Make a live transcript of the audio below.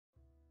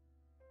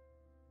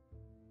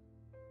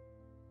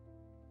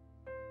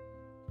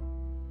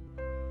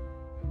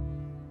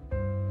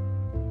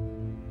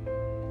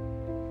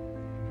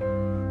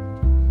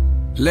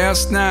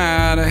Last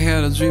night I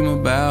had a dream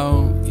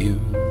about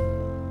you.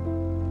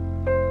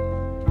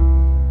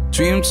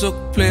 Dream took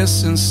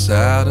place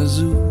inside a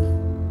zoo.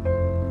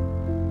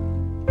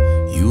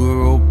 You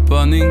were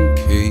opening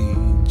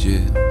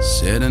cages,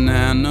 setting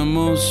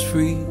animals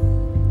free.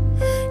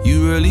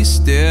 You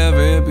released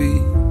every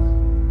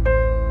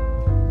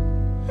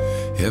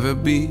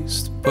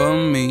beast but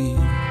me.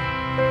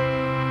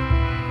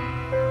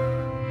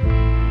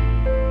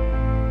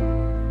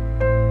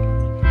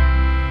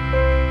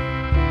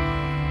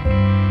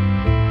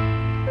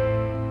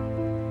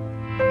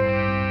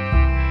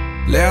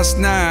 Last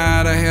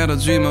night I had a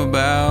dream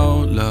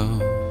about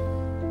love.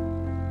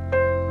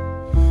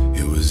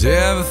 It was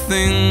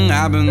everything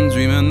I've been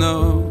dreaming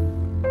of.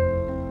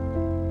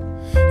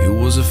 It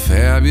was a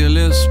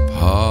fabulous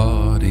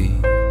party,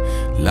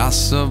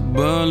 lots of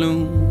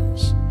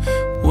balloons.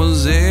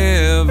 Was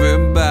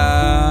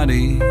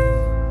everybody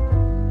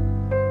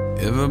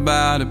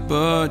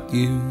but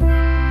you.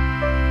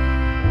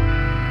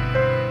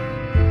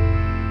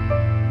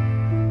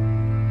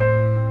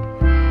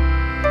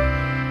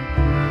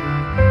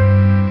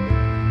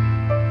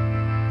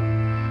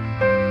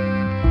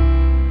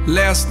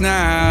 Last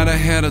night I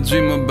had a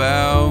dream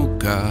about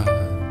God,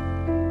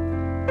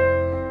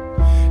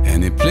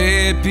 and he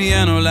played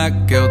piano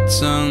like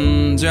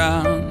Elton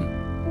John.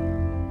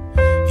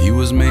 He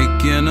was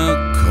making a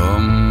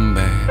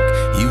comeback,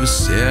 he was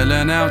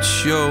selling out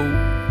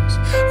shows.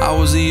 I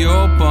was the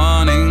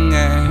opening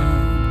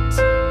act.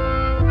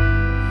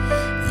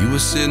 You were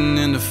sitting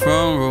in the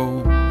front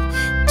row.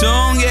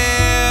 Don't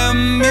get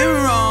me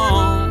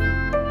wrong,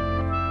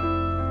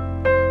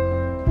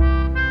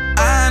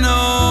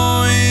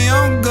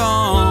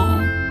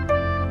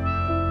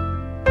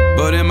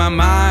 but in my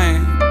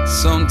mind,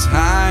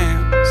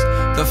 sometimes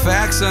the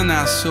facts are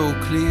not so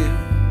clear.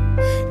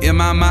 In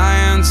my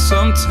mind,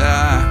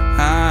 sometimes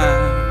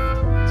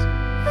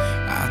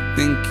I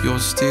think you're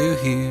still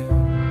here.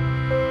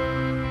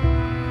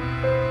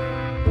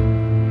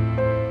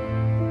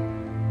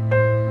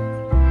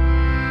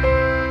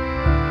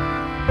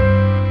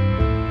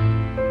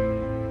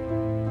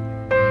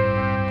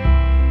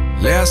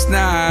 Last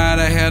night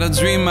I had a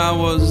dream I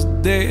was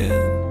dead.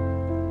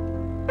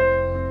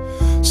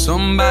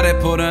 Somebody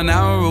put an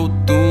arrow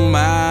through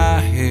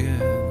my head.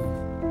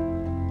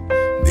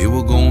 They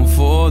were going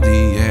for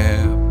the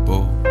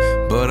apple,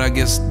 but I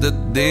guess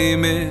that they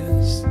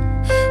missed.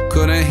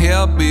 Couldn't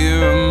help be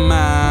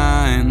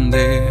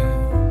reminded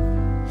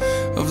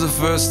of the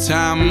first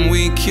time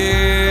we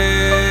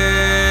kissed.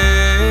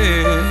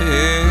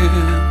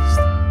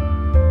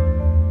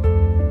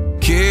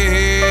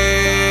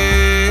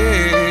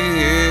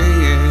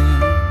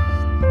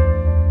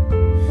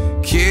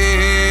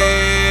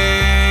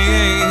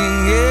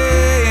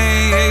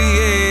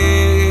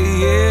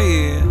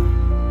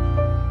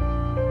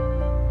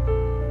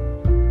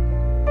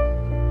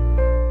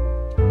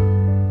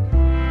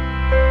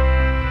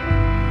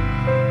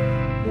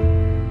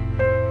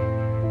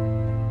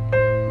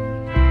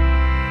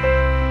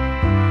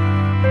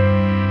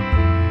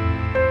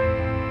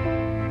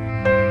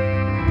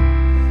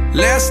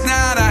 Last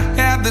night I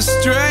had the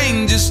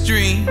strangest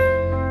dream,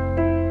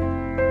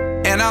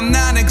 and I'm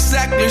not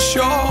exactly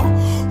sure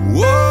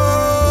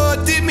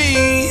what it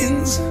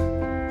means.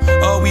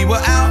 Oh, we were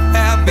out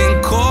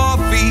having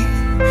coffee,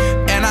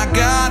 and I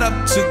got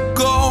up to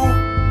go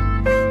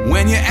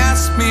when you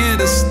asked me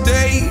to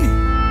stay,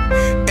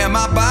 and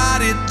my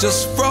body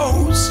just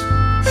froze.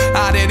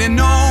 I didn't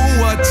know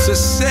what to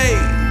say,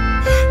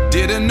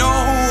 didn't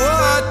know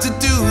what to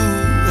do.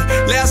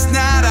 Last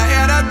night I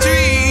had a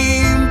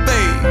dream,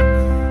 babe,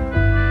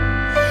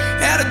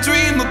 had a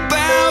dream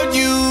about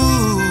you.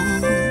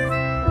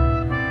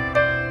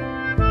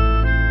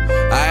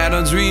 I had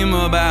a dream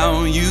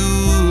about you,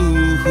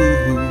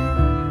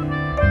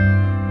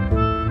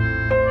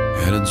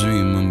 had a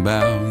dream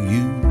about